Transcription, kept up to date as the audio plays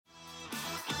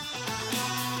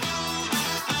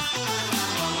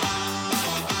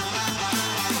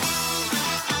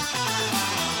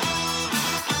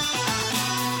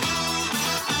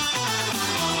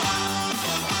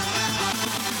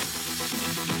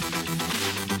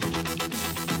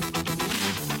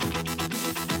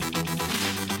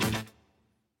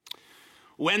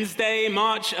Wednesday,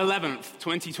 March 11th,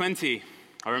 2020.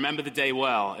 I remember the day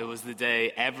well. It was the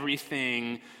day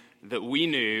everything that we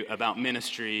knew about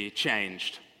ministry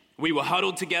changed. We were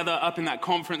huddled together up in that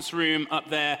conference room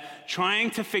up there, trying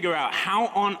to figure out how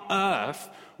on earth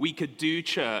we could do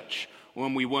church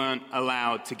when we weren't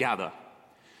allowed to gather.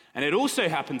 And it also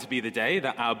happened to be the day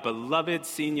that our beloved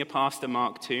senior pastor,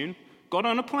 Mark Toon, got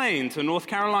on a plane to North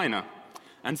Carolina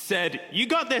and said, "You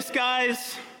got this,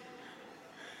 guys."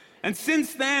 And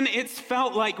since then, it's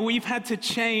felt like we've had to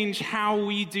change how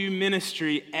we do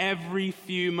ministry every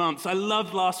few months. I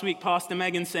loved last week Pastor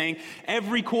Megan saying,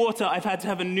 every quarter I've had to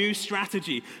have a new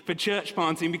strategy for church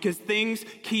planting because things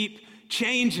keep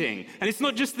changing. And it's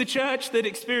not just the church that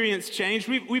experienced change.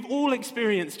 We've all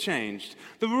experienced change.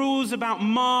 The rules about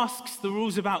masks, the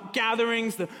rules about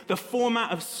gatherings, the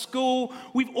format of school,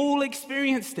 we've all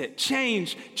experienced it.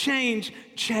 Change, change,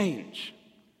 change.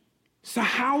 So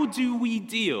how do we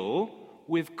deal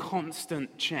with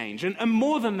constant change? And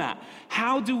more than that,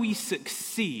 how do we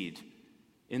succeed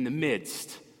in the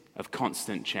midst of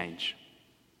constant change?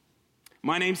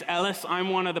 My name's Ellis. I'm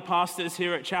one of the pastors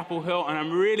here at Chapel Hill, and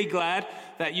I'm really glad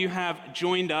that you have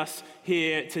joined us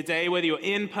here today. Whether you're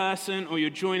in person or you're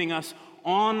joining us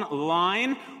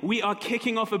online, we are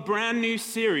kicking off a brand new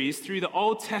series through the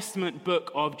Old Testament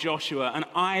book of Joshua, and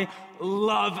I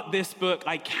love this book.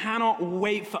 I cannot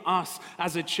wait for us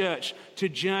as a church to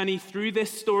journey through this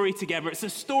story together. It's a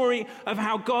story of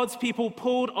how God's people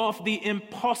pulled off the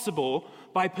impossible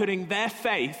by putting their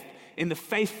faith in the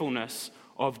faithfulness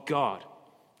of God.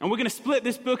 And we're going to split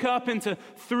this book up into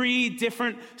 3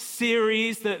 different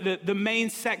series, the main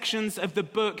sections of the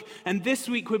book. And this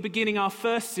week we're beginning our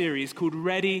first series called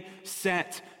Ready,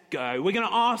 Set, Go. We're going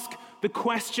to ask the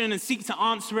question and seek to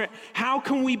answer it. How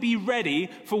can we be ready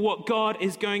for what God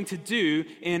is going to do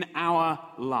in our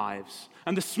lives?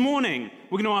 And this morning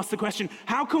we're going to ask the question,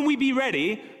 how can we be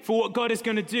ready for what God is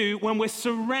going to do when we're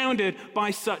surrounded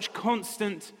by such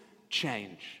constant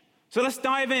change? So let's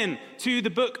dive in to the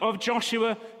book of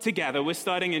Joshua together. We're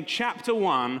starting in chapter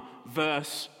 1,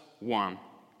 verse 1.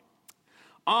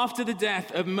 After the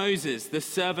death of Moses, the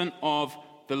servant of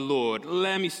the Lord.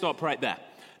 Let me stop right there.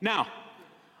 Now,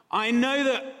 I know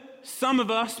that some of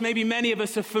us, maybe many of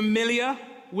us, are familiar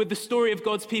with the story of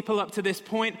God's people up to this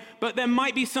point, but there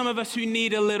might be some of us who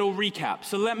need a little recap.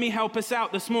 So let me help us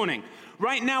out this morning.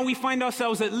 Right now, we find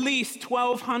ourselves at least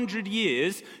 1,200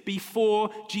 years before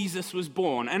Jesus was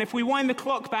born. And if we wind the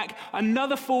clock back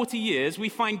another 40 years, we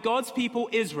find God's people,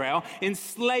 Israel, in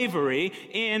slavery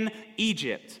in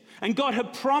Egypt. And God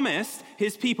had promised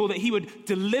his people that he would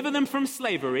deliver them from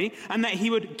slavery and that he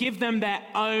would give them their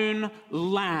own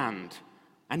land.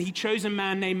 And he chose a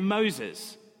man named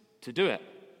Moses to do it.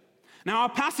 Now, our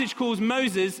passage calls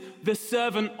Moses the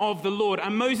servant of the Lord,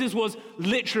 and Moses was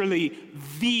literally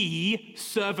the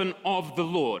servant of the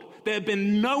Lord. There had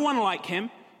been no one like him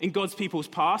in God's people's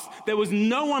past. There was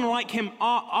no one like him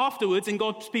afterwards in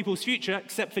God's people's future,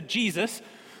 except for Jesus.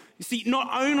 You see, not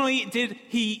only did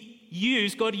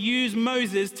God use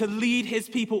Moses to lead his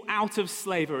people out of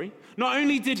slavery. Not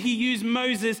only did he use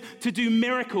Moses to do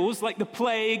miracles like the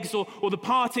plagues or the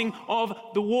parting of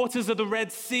the waters of the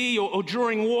Red Sea or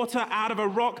drawing water out of a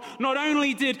rock. Not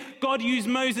only did God use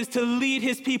Moses to lead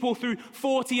his people through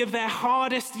 40 of their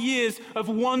hardest years of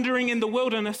wandering in the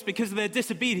wilderness because of their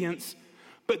disobedience,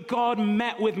 but God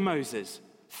met with Moses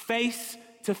face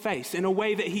to face in a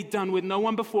way that he'd done with no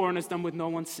one before and has done with no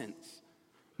one since.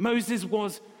 Moses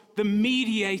was the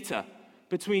mediator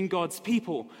between God's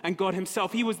people and God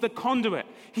himself. He was the conduit.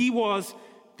 He was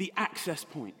the access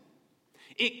point.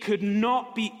 It could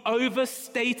not be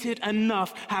overstated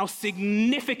enough how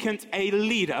significant a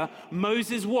leader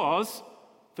Moses was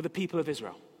for the people of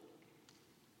Israel.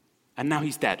 And now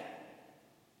he's dead.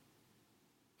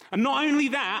 And not only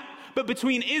that, but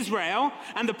between Israel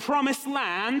and the promised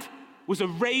land was a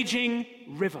raging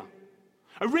river.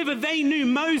 A river they knew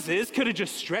Moses could have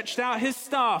just stretched out his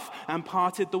staff and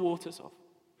parted the waters of.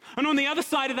 And on the other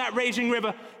side of that raging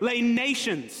river lay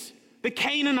nations, the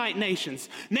Canaanite nations.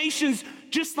 Nations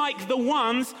just like the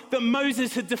ones that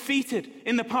Moses had defeated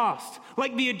in the past,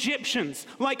 like the Egyptians,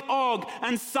 like Og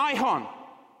and Sihon.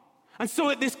 And so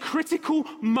at this critical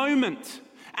moment,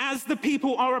 as the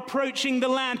people are approaching the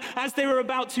land, as they were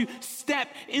about to step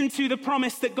into the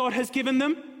promise that God has given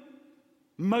them,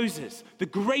 Moses, the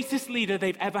greatest leader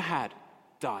they've ever had,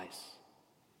 dies.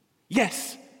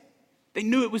 Yes, they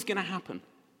knew it was going to happen.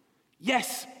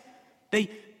 Yes,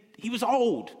 he was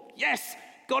old. Yes,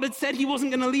 God had said he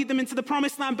wasn't going to lead them into the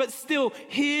promised land, but still,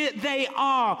 here they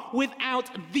are without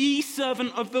the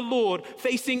servant of the Lord,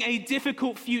 facing a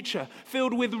difficult future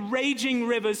filled with raging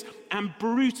rivers and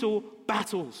brutal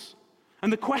battles.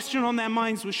 And the question on their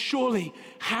minds was, surely,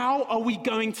 how are we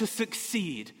going to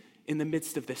succeed in the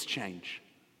midst of this change?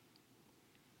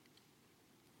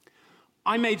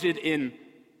 I majored in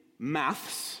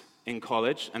maths in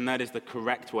college, and that is the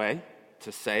correct way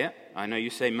to say it. I know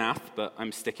you say math, but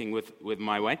I'm sticking with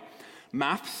my way.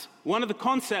 Maths, one of the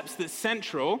concepts that's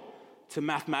central to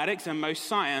mathematics and most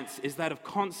science is that of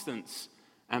constants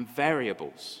and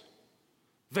variables.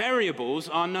 Variables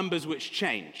are numbers which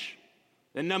change.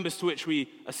 They're numbers to which we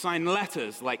assign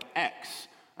letters like X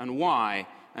and Y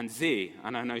and Z.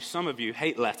 And I know some of you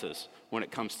hate letters when it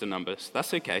comes to numbers.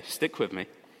 That's okay, stick with me.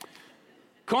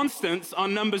 Constants are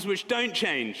numbers which don't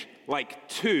change, like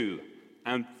 2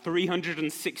 and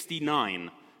 369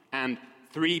 and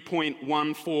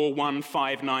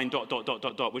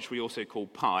 3.14159 ... which we also call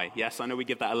pi. Yes, I know we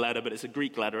give that a letter, but it's a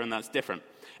Greek letter and that's different.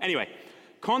 Anyway,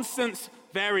 constants,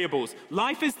 variables.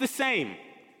 Life is the same.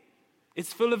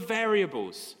 It's full of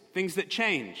variables, things that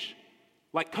change,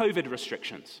 like COVID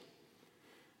restrictions.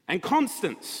 And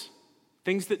constants,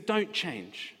 things that don't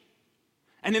change.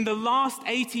 And in the last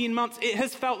 18 months, it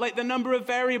has felt like the number of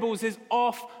variables is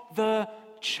off the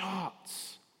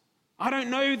charts. I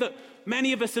don't know that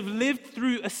many of us have lived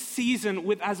through a season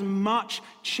with as much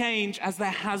change as there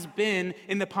has been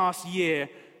in the past year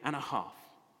and a half.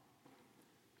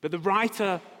 But the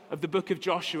writer of the book of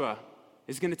Joshua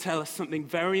is going to tell us something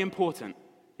very important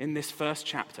in this first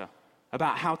chapter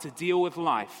about how to deal with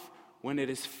life when it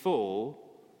is full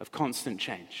of constant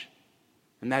change.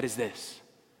 And that is this: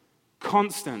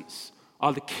 constants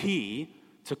are the key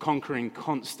to conquering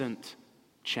constant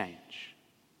change.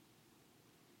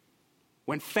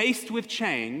 When faced with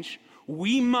change,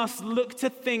 we must look to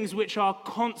things which are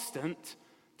constant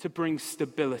to bring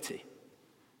stability.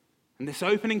 And this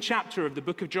opening chapter of the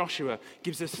book of Joshua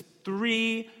gives us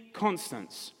 3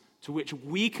 constants to which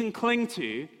we can cling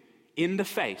to in the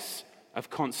face of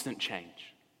constant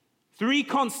change. 3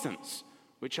 constants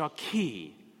which are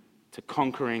key to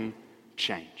conquering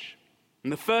change.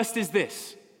 And the first is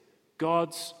this: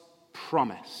 God's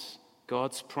promise.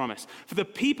 God's promise. For the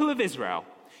people of Israel,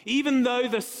 even though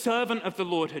the servant of the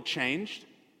Lord had changed,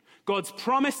 God's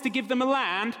promise to give them a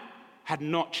land had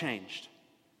not changed.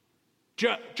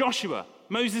 Joshua,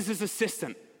 Moses'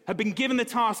 assistant, had been given the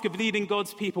task of leading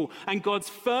God's people, and God's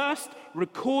first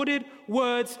recorded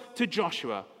words to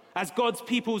Joshua as God's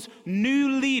people's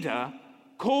new leader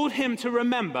called him to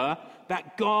remember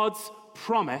that God's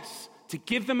promise to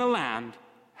give them a land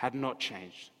had not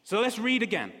changed. So let's read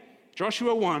again.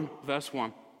 Joshua 1, verse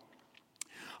 1.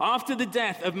 After the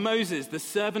death of Moses, the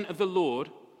servant of the Lord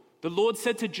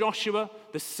said to Joshua,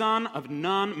 the son of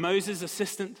Nun, Moses'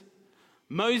 assistant,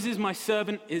 Moses, my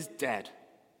servant, is dead.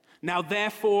 Now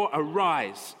therefore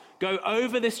arise, go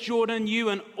over this Jordan, you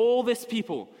and all this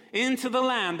people, into the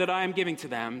land that I am giving to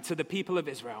them, to the people of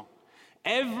Israel.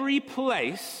 Every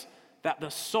place that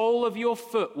the sole of your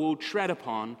foot will tread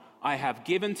upon, I have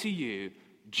given to you,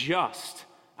 just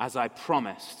as I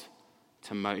promised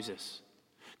to Moses.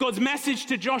 God's message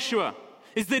to Joshua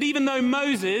is that even though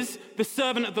Moses, the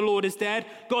servant of the Lord, is dead,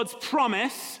 God's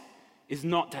promise is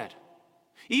not dead.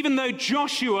 Even though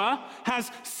Joshua has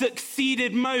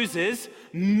succeeded Moses,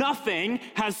 nothing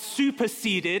has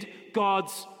superseded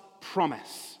God's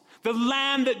promise. The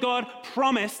land that God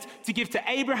promised to give to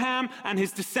Abraham and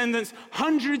his descendants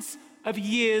hundreds of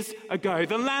years ago,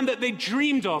 the land that they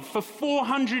dreamed of for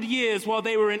 400 years while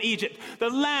they were in Egypt, the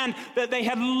land that they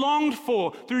had longed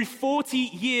for through 40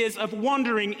 years of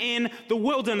wandering in the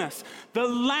wilderness, the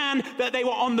land that they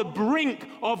were on the brink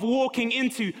of walking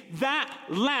into, that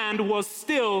land was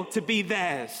still to be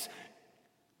theirs.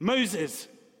 Moses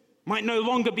might no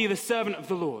longer be the servant of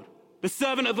the Lord. The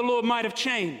servant of the Lord might have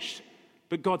changed,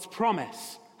 but God's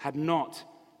promise had not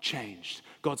changed.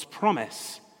 God's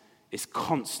promise is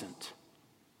constant.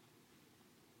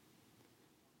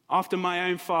 After my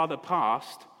own father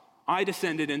passed, I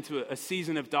descended into a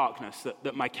season of darkness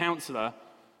that my counselor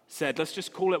said, let's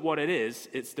just call it what it is,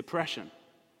 it's depression.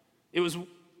 It was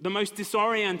the most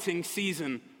disorienting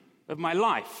season of my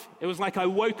life. It was like I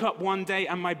woke up one day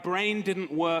and my brain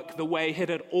didn't work the way it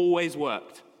had always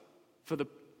worked for the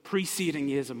preceding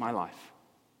years of my life.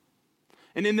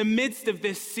 And in the midst of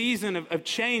this season of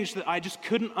change that I just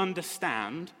couldn't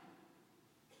understand,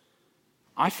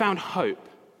 I found hope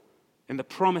in the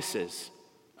promises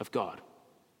of God.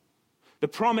 The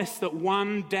promise that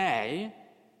one day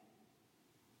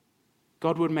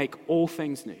God would make all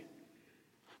things new.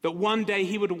 That one day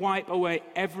he would wipe away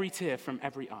every tear from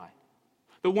every eye.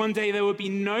 That one day there would be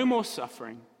no more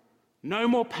suffering, no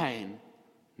more pain,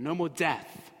 no more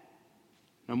death,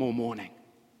 no more mourning.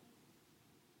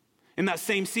 In that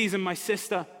same season, my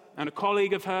sister and a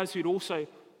colleague of hers who'd also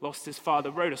lost his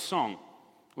father wrote a song.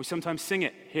 We sometimes sing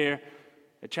it here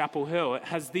at Chapel Hill. It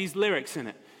has these lyrics in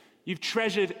it. You've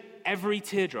treasured every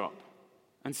teardrop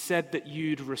and said that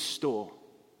you'd restore.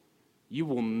 You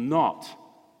will not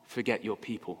forget your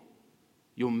people.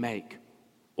 You'll make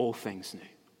all things new.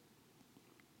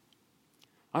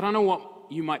 I don't know what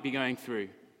you might be going through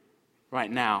right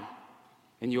now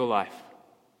in your life.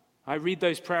 I read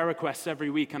those prayer requests every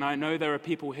week, and I know there are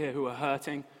people here who are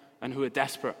hurting and who are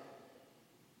desperate.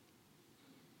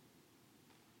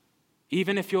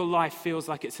 Even if your life feels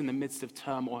like it's in the midst of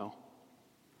turmoil,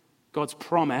 God's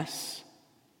promise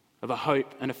of a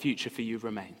hope and a future for you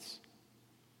remains.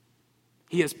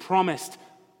 He has promised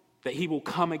that he will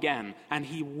come again and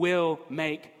he will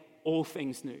make all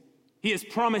things new. He has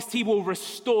promised he will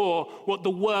restore what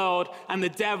the world and the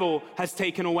devil has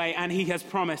taken away, and he has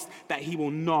promised that he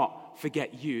will not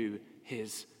forget you,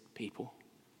 his people.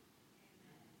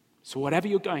 So whatever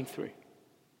you're going through,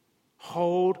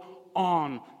 hold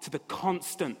on to the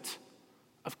constant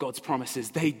of God's promises.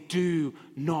 They do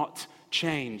not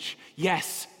change.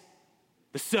 Yes,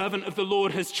 the servant of the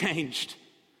Lord has changed,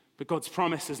 but God's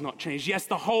promise has not changed. Yes,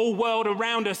 the whole world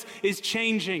around us is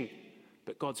changing,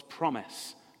 but God's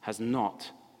promise has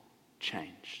not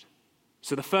changed.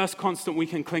 So the first constant we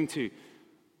can cling to,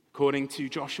 according to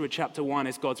Joshua chapter 1,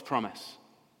 is God's promise.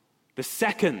 The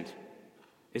second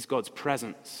is God's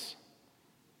presence.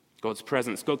 God's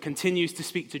presence. God continues to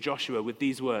speak to Joshua with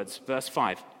these words. Verse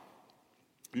 5.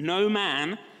 No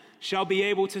man shall be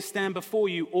able to stand before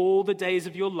you all the days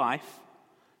of your life.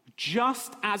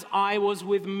 Just as I was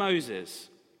with Moses,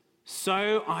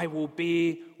 so I will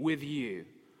be with you.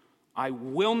 I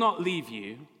will not leave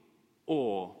you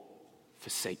or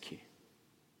forsake you.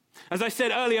 As I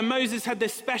said earlier, Moses had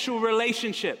this special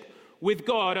relationship with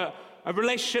God, a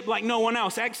relationship like no one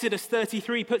else. Exodus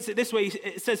 33 puts it this way.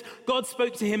 It says, God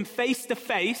spoke to him face to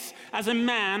face as a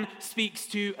man speaks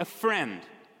to a friend.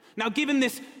 Now, given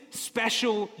this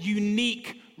special,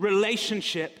 unique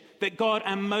relationship that God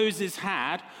and Moses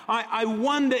had, I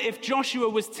wonder if Joshua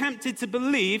was tempted to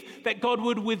believe that God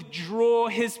would withdraw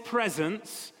his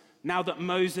presence now that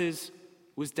Moses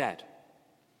was dead.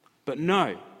 But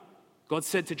no, God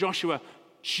said to Joshua,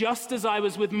 just as I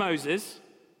was with Moses,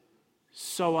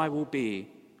 so I will be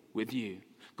with you.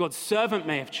 God's servant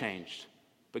may have changed,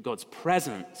 but God's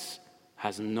presence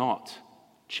has not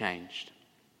changed.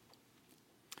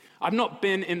 I've not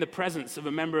been in the presence of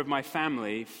a member of my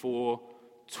family for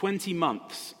 20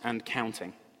 months and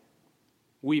counting.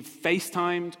 We've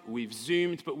FaceTimed, we've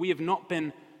Zoomed, but we have not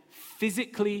been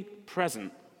physically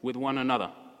present with one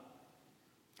another.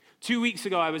 2 weeks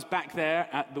ago, I was back there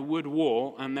at the wood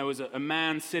wall, and there was a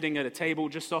man sitting at a table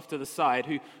just off to the side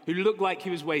who looked like he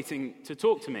was waiting to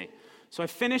talk to me. So I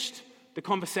finished the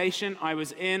conversation I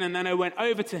was in, and then I went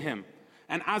over to him.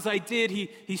 And as I did,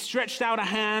 he stretched out a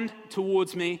hand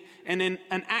towards me, and in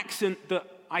an accent that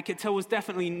I could tell was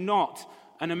definitely not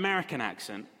an American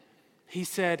accent, he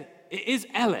said, "It is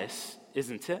Ellis,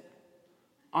 isn't it?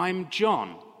 I'm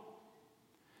John."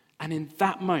 And in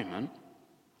that moment,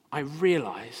 I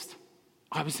realized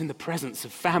I was in the presence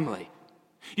of family.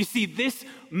 You see, this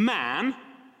man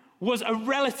was a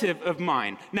relative of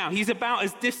mine. Now, he's about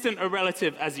as distant a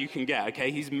relative as you can get,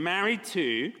 okay? He's married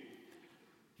to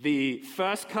the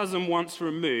first cousin once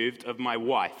removed of my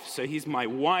wife. So he's my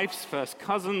wife's first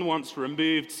cousin once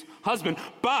removed's husband.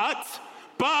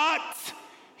 But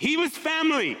he was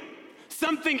family.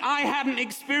 Something I hadn't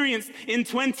experienced in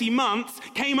 20 months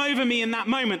came over me in that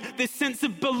moment. This sense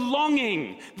of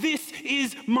belonging. This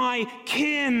is my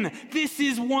kin. This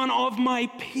is one of my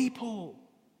people.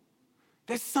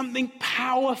 There's something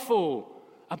powerful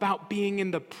about being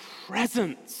in the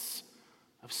presence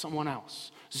of someone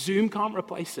else. Zoom can't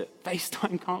replace it.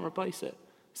 FaceTime can't replace it.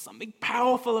 Something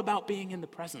powerful about being in the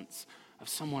presence of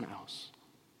someone else.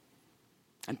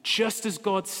 And just as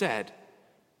God said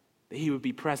that he would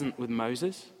be present with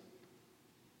Moses,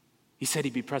 he said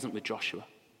he'd be present with Joshua.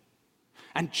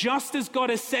 And just as God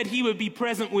has said he would be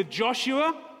present with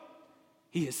Joshua,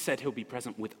 he has said he'll be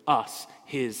present with us,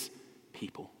 his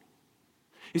people.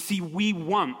 You see, we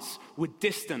once were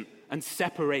distant and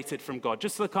separated from God,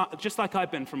 just like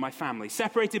I've been from my family,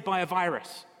 separated by a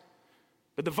virus.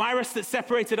 But the virus that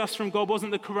separated us from God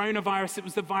wasn't the coronavirus, it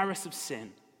was the virus of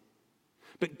sin.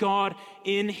 But God,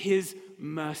 in his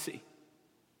mercy,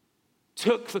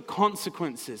 took the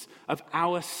consequences of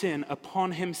our sin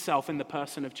upon himself in the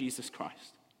person of Jesus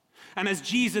Christ. And as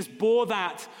Jesus bore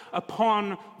that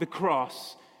upon the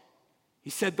cross, he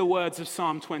said the words of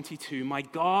Psalm 22, my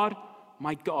God,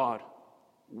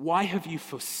 why have you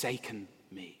forsaken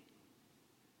me?"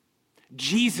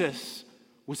 Jesus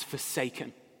was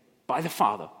forsaken by the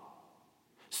Father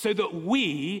so that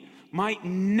we might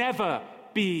never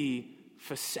be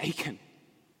forsaken.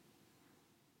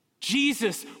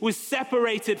 Jesus was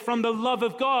separated from the love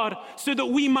of God so that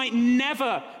we might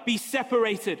never be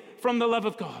separated from the love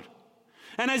of God.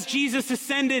 And as Jesus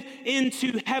ascended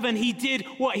into heaven, he did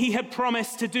what he had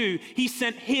promised to do. He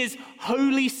sent his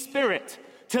Holy Spirit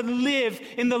to live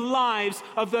in the lives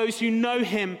of those who know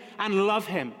him and love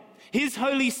him. His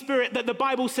Holy Spirit that the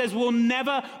Bible says will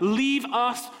never leave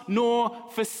us nor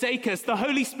forsake us. The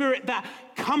Holy Spirit that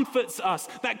comforts us,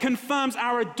 that confirms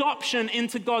our adoption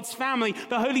into God's family.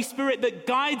 The Holy Spirit that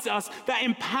guides us, that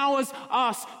empowers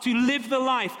us to live the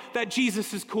life that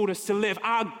Jesus has called us to live.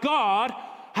 Our God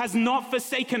has not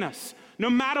forsaken us. No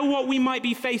matter what we might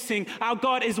be facing, our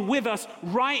God is with us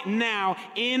right now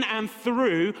in and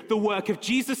through the work of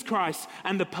Jesus Christ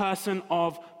and the person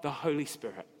of the Holy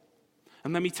Spirit.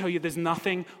 And let me tell you, there's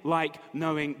nothing like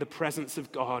knowing the presence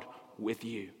of God with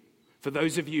you. For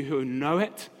those of you who know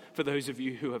it, for those of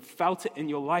you who have felt it in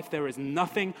your life, there is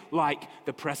nothing like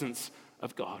the presence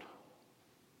of God.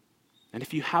 And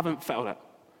if you haven't felt it,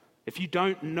 if you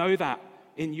don't know that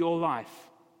in your life,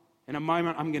 in a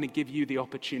moment I'm going to give you the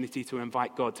opportunity to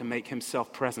invite God to make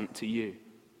himself present to you.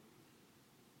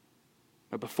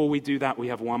 But before we do that, we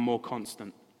have one more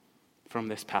constant from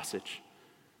this passage.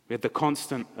 We have the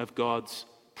constant of God's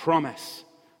promise,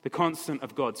 the constant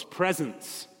of God's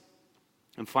presence,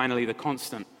 and finally the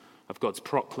constant of God's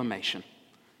proclamation.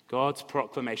 God's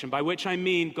proclamation, by which I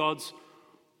mean God's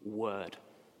word,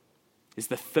 is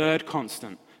the third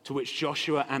constant to which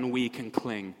Joshua and we can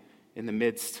cling in the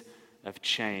midst of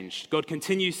change. God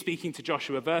continues speaking to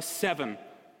Joshua, verse 7.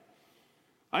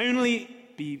 "Only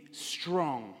be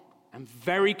strong and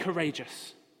very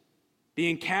courageous,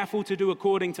 being careful to do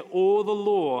according to all the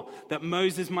law that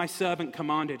Moses my servant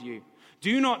commanded you.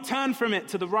 Do not turn from it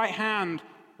to the right hand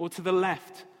or to the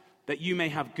left, that you may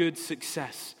have good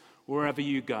success wherever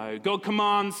you go." God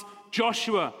commands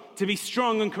Joshua to be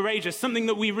strong and courageous, something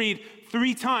that we read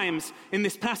 3 times in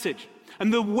this passage.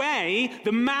 And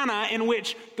the manner in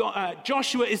which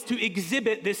Joshua is to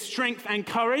exhibit this strength and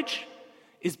courage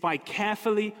is by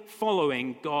carefully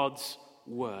following God's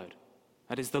word.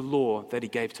 That is the law that he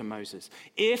gave to Moses.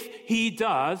 If he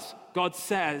does, God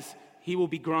says he will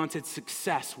be granted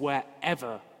success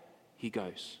wherever he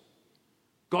goes.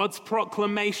 God's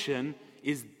proclamation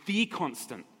is the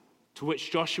constant to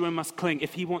which Joshua must cling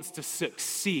if he wants to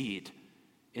succeed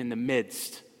in the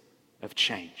midst of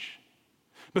change.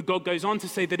 But God goes on to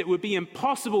say that it would be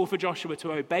impossible for Joshua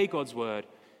to obey God's word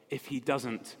if he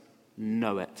doesn't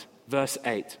know it. Verse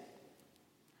 8.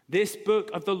 "This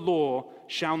book of the law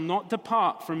shall not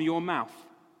depart from your mouth,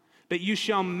 but you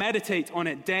shall meditate on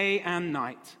it day and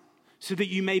night, so that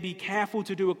you may be careful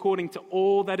to do according to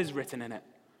all that is written in it.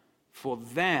 For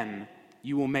then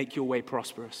you will make your way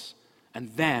prosperous, and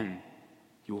then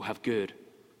you will have good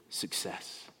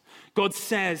success." God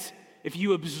says, if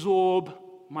you absorb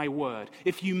my word,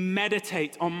 if you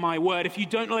meditate on my word, if you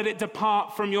don't let it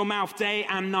depart from your mouth day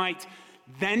and night,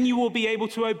 then you will be able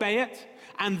to obey it,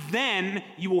 and then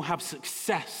you will have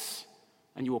success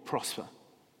and you will prosper.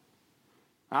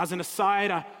 As an aside,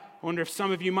 I wonder if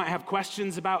some of you might have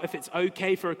questions about if it's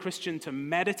okay for a Christian to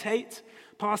meditate.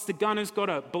 Pastor Gunner's got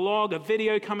a blog, a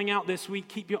video coming out this week.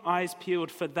 Keep your eyes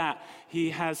peeled for that.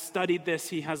 He has studied this.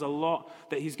 He has a lot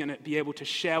that he's going to be able to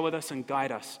share with us and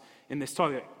guide us in this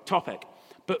topic.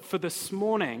 But for this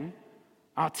morning,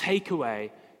 our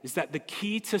takeaway is that the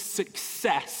key to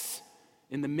success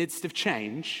in the midst of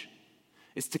change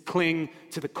is to cling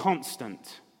to the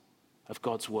constant of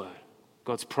God's word,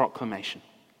 God's proclamation.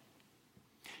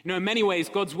 You know, in many ways,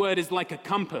 God's word is like a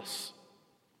compass.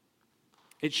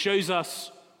 It shows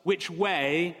us which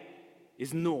way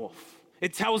is north.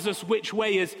 It tells us which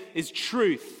way is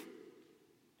truth.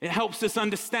 It helps us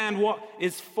understand what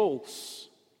is false.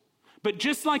 But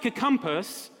just like a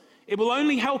compass, it will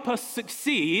only help us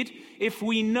succeed if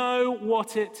we know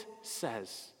what it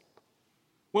says.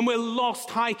 When we're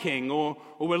lost hiking or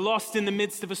we're lost in the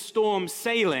midst of a storm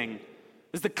sailing,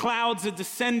 as the clouds are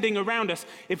descending around us,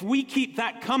 if we keep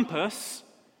that compass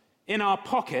in our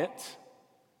pocket,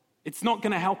 it's not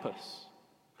going to help us.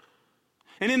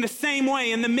 And in the same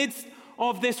way, in the midst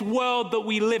of this world that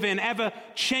we live in, ever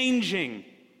changing,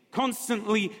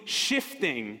 constantly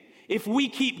shifting, if we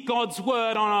keep God's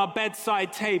word on our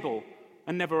bedside table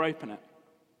and never open it,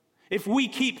 if we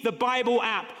keep the Bible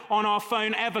app on our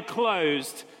phone ever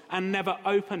closed and never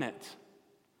open it,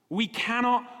 we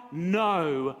cannot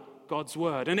know God's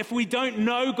word. And if we don't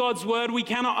know God's word, we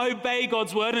cannot obey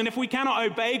God's word. And if we cannot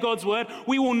obey God's word,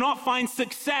 we will not find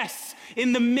success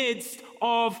in the midst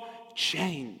of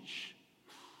change.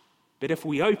 But if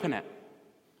we open it,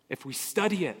 if we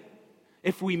study it,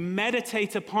 if we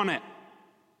meditate upon it,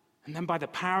 and then by the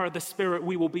power of the Spirit,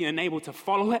 we will be enabled to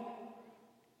follow it.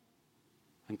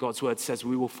 And God's word says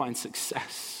we will find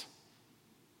success,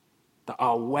 that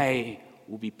our way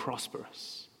will be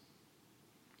prosperous.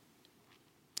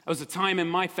 There was a time in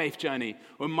my faith journey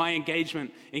when my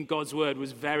engagement in God's word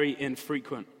was very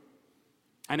infrequent.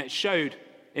 And it showed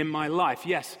in my life.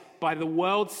 Yes, by the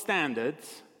world's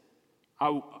standards,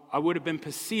 I would have been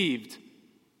perceived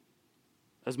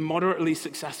as moderately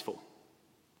successful.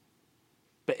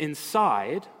 But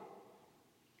inside,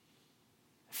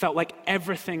 it felt like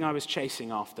everything I was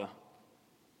chasing after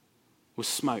was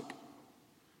smoke.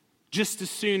 Just as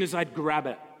soon as I'd grab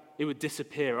it, it would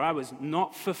disappear. I was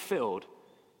not fulfilled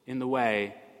in the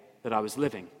way that I was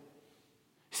living.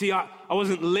 See, I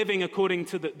wasn't living according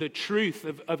to the truth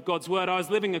of God's word. I was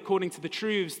living according to the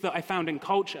truths that I found in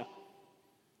culture.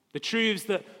 The truths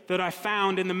that I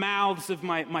found in the mouths of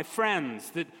my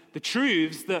friends. The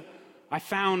truths that I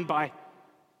found by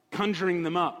conjuring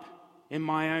them up in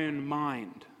my own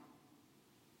mind.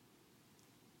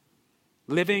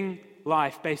 Living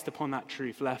life based upon that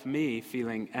truth left me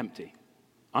feeling empty,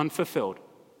 unfulfilled,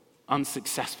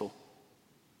 unsuccessful.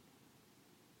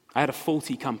 I had a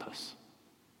faulty compass.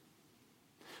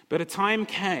 But a time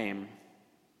came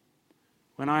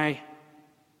when I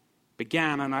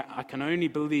began, and I can only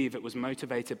believe it was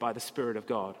motivated by the Spirit of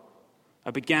God,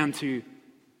 I began to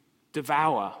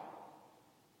devour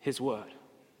His word.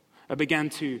 I began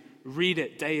to read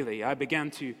it daily. I began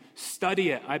to study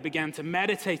it. I began to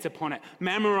meditate upon it,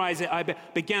 memorize it. I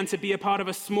began to be a part of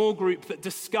a small group that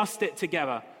discussed it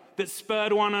together, that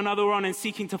spurred one another on in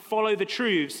seeking to follow the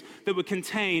truths that were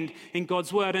contained in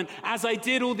God's word. And as I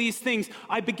did all these things,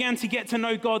 I began to get to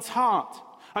know God's heart.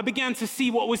 I began to see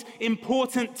what was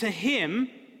important to Him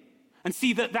and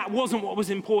see that that wasn't what was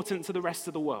important to the rest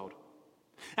of the world.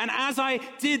 And as I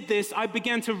did this, I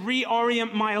began to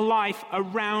reorient my life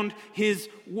around His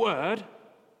word,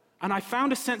 and I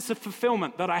found a sense of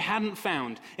fulfillment that I hadn't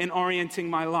found in orienting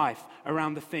my life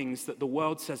around the things that the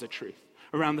world says are truth,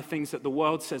 around the things that the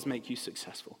world says make you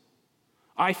successful.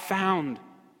 I found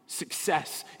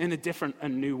success in a different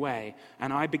and new way,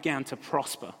 and I began to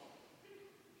prosper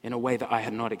in a way that I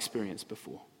had not experienced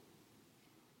before.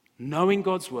 Knowing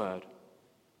God's word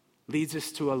leads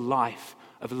us to a life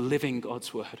of living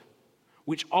God's word,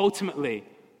 which ultimately,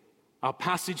 our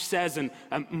passage says, and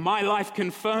my life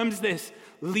confirms this,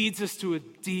 leads us to a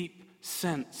deep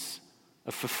sense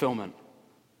of fulfillment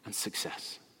and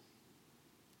success.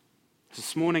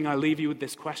 This morning, I leave you with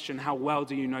this question: how well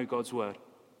do you know God's word?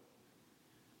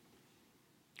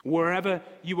 Wherever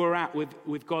you are at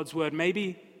with God's word,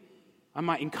 maybe I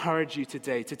might encourage you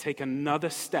today to take another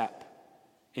step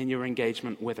in your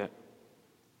engagement with it.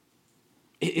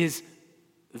 It is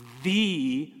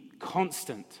the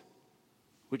constant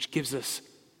which gives us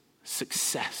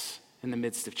success in the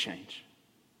midst of change.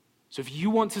 So if you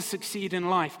want to succeed in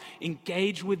life,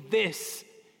 engage with this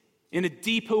in a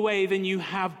deeper way than you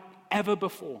have ever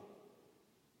before.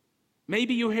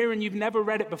 Maybe you're here and you've never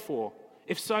read it before.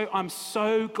 If so, I'm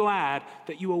so glad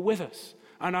that you are with us.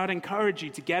 And I'd encourage you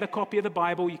to get a copy of the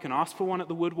Bible. You can ask for one at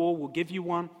the Woodwall. We'll give you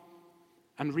one.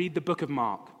 And read the book of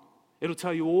Mark. It'll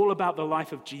tell you all about the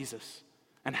life of Jesus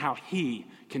and how He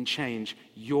can change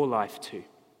your life too.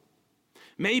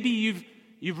 Maybe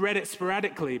you've read it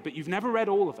sporadically, but you've never read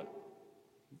all of it.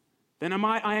 Then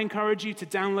I encourage you to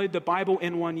download the Bible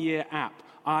in 1 Year app.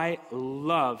 I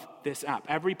love this app.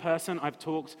 Every person I've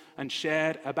talked and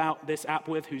shared about this app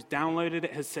with who's downloaded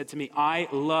it has said to me, I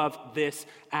love this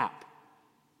app.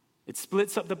 It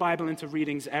splits up the Bible into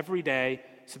readings every day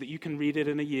so that you can read it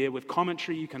in a year with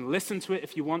commentary. You can listen to it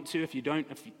if you want to. If you don't,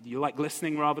 if you like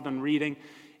listening rather than reading,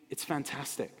 it's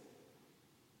fantastic.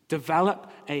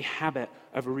 Develop a habit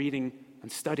of reading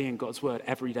and studying God's word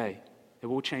every day. It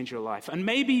will change your life. And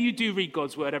maybe you do read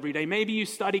God's word every day. Maybe you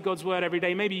study God's word every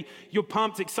day. Maybe you're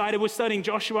pumped, excited. We're studying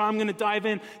Joshua. I'm going to dive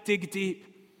in, dig deep.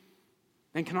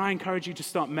 Then can I encourage you to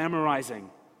start memorizing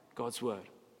God's word?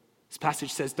 This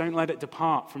passage says, don't let it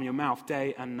depart from your mouth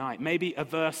day and night. Maybe a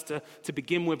verse to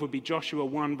begin with would be Joshua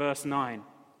 1, verse 9.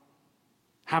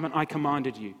 Haven't I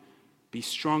commanded you? Be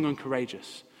strong and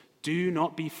courageous. Do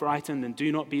not be frightened and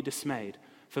do not be dismayed,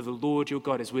 for the Lord your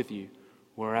God is with you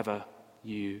wherever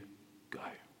you go.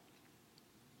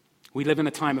 We live in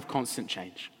a time of constant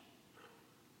change.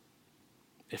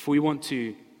 If we want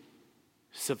to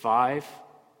survive,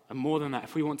 and more than that,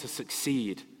 if we want to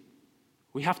succeed,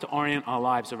 we have to orient our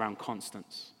lives around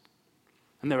constants.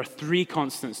 And there are 3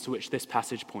 constants to which this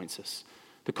passage points us.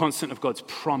 The constant of God's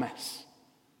promise.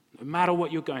 No matter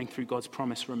what you're going through, God's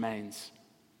promise remains.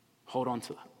 Hold on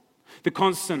to that. The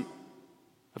constant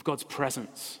of God's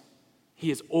presence. He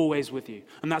is always with you.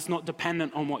 And that's not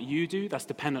dependent on what you do, that's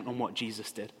dependent on what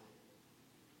Jesus did.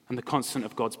 And the constant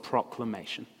of God's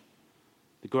proclamation.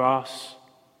 The grass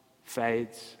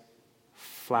fades,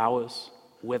 flowers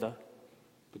wither,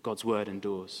 but God's word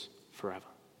endures forever.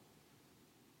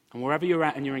 And wherever you're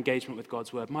at in your engagement with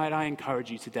God's word, might I encourage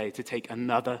you today to take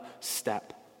another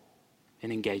step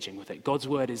in engaging with it. God's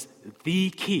word is the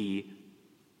key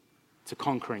to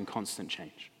conquering constant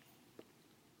change.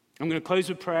 I'm going to close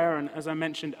with prayer, and as I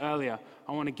mentioned earlier,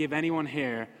 I want to give anyone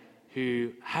here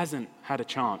who hasn't had a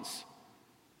chance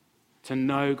to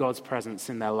know God's presence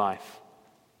in their life,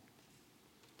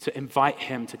 to invite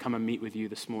him to come and meet with you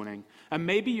this morning. And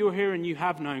maybe you're here and you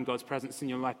have known God's presence in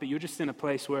your life, but you're just in a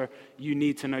place where you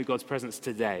need to know God's presence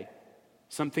today.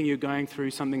 Something you're going through,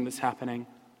 something that's happening.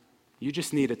 You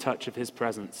just need a touch of his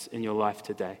presence in your life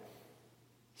today.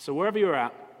 So wherever you're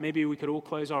at, maybe we could all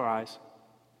close our eyes.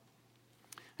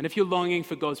 And if you're longing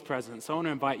for God's presence, I want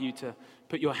to invite you to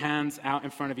put your hands out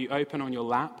in front of you, open on your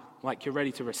lap, like you're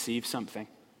ready to receive something.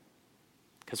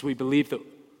 Because we believe that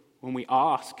when we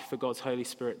ask for God's Holy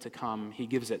Spirit to come, he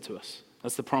gives it to us.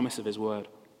 That's the promise of his word.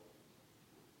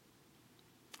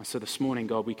 And so this morning,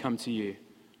 God, we come to you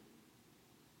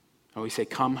and we say,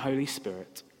 come, Holy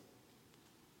Spirit.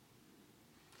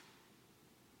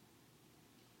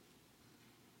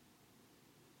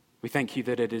 We thank you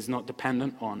that it is not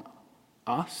dependent on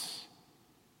us,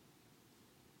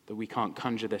 that we can't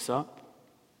conjure this up,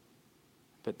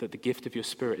 but that the gift of your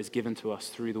Spirit is given to us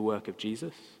through the work of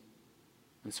Jesus.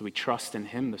 And so we trust in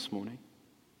him this morning.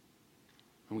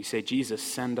 And we say, Jesus,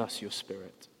 send us your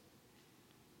Spirit.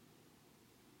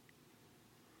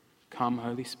 Come,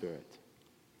 Holy Spirit.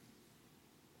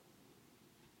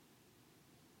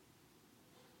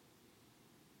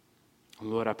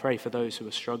 And Lord, I pray for those who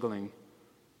are struggling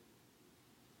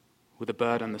with a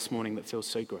burden this morning that feels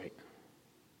so great.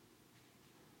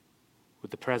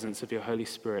 With the presence of your Holy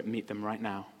Spirit, meet them right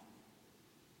now.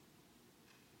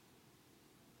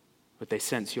 Would they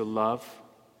sense your love,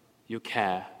 your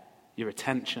care, your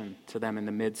attention to them in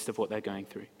the midst of what they're going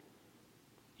through?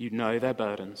 You know their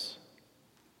burdens.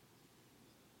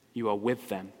 You are with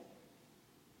them.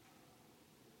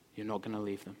 You're not going to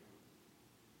leave them.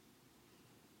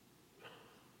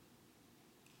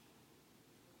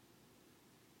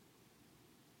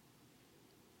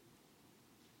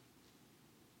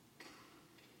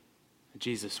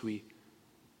 Jesus, we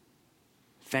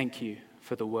thank you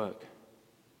for the work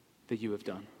that you have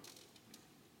done.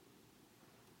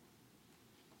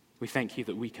 We thank you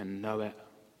that we can know it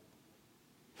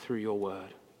through your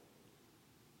word.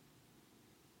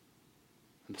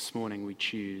 And this morning we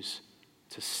choose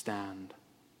to stand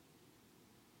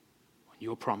on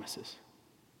your promises,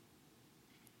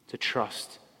 to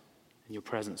trust in your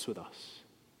presence with us,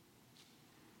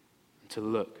 and to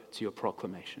look to your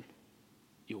proclamation,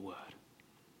 your word.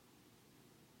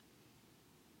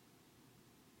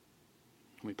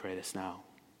 We pray this now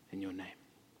in your name.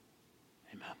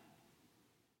 Amen.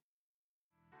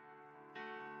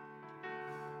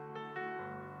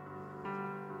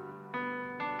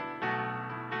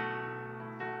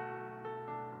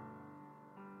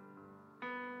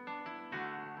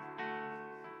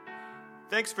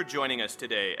 Thanks for joining us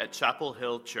today at Chapel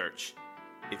Hill Church.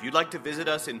 If you'd like to visit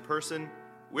us in person,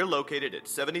 we're located at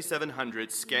 7700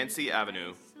 Scansey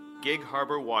Avenue, Gig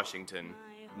Harbor, Washington,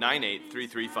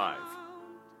 98335.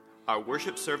 Our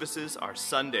worship services are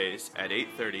Sundays at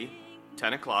 8:30,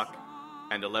 10 o'clock,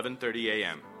 and 11:30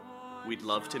 a.m. We'd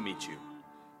love to meet you.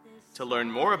 To learn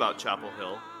more about Chapel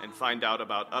Hill and find out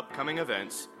about upcoming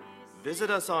events, visit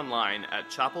us online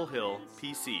at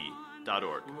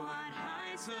chapelhillpc.org.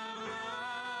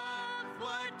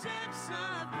 What depths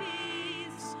of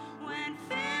peace, when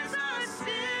fears are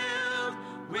stilled,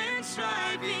 when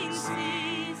striving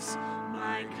cease.